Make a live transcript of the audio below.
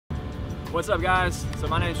What's up guys? So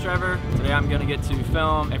my name's Trevor. Today I'm gonna get to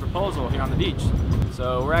film a proposal here on the beach.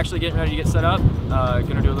 So we're actually getting ready to get set up.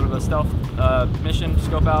 Gonna do a little bit of stealth mission,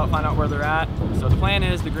 scope out, find out where they're at. So the plan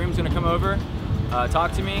is the groom's gonna come over,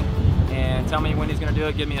 talk to me, and tell me when he's gonna do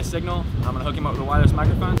it, give me a signal. I'm gonna hook him up with a wireless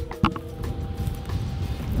microphone.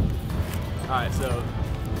 Alright, so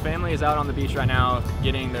the family is out on the beach right now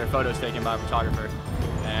getting their photos taken by a photographer.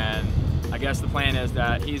 And I guess the plan is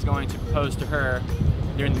that he's going to propose to her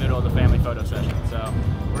during the middle of the family photo session. So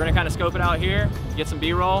we're gonna kind of scope it out here, get some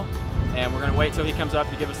B-roll, and we're gonna wait till he comes up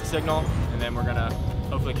to give us the signal, and then we're gonna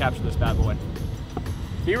hopefully capture this bad boy.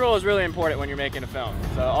 B-roll is really important when you're making a film.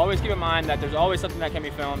 So always keep in mind that there's always something that can be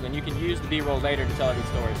filmed, and you can use the B-roll later to tell a good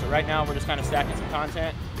story. So right now we're just kind of stacking some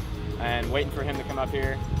content and waiting for him to come up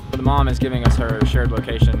here. So the mom is giving us her shared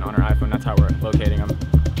location on her iPhone. That's how we're locating him.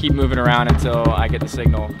 Keep moving around until I get the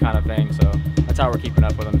signal kind of thing. So that's how we're keeping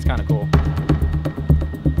up with him. It's kind of cool.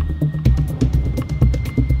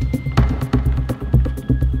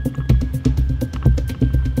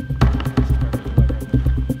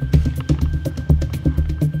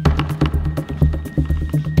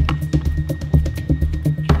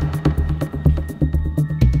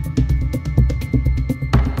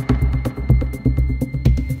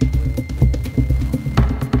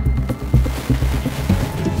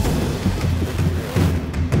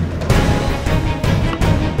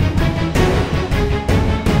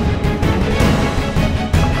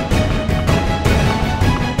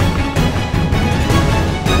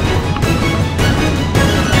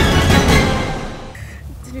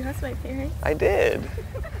 My parents? I did.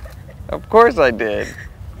 Of course I did.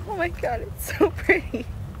 Oh my god, it's so pretty.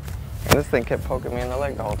 And this thing kept poking me in the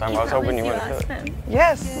leg the whole time. I was hoping you wouldn't do it. Time.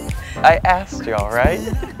 Yes! I asked y'all, right?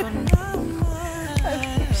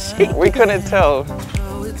 We couldn't tell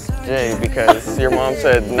Jay because your mom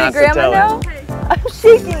said not to tell him. I'm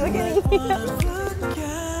shaking, look at me.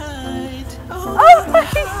 Oh my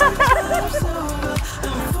god!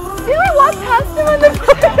 Did I walk past him on the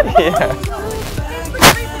boat? Yeah.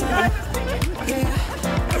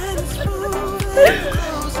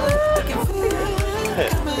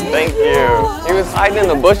 Thank you. He was hiding in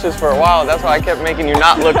the bushes for a while. That's why I kept making you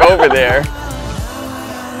not look over there.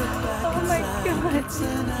 Oh my god.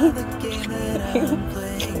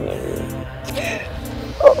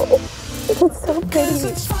 Oh, it's so pretty.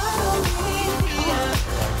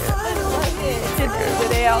 Did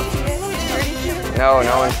they all see it? No,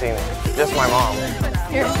 no one's seen it. Just my mom.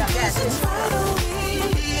 Here.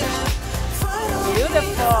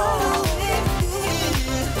 Beautiful.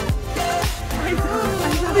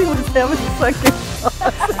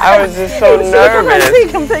 I was just so nervous.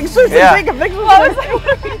 Taking pictures yeah. and taking pictures.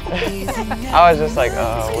 I was just like,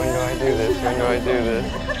 oh, when do I do this? When do I do this?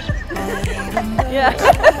 Yeah,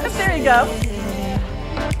 there you go.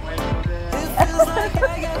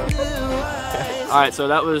 Alright, so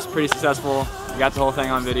that was pretty successful. We got the whole thing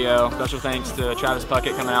on video. Special thanks to Travis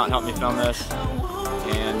coming out and helping me film this.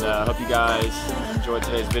 And hope you guys enjoyed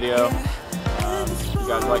today's video. If you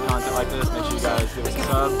guys like content like this, make sure you guys give us a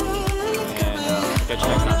sub. And catch you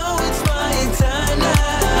next time.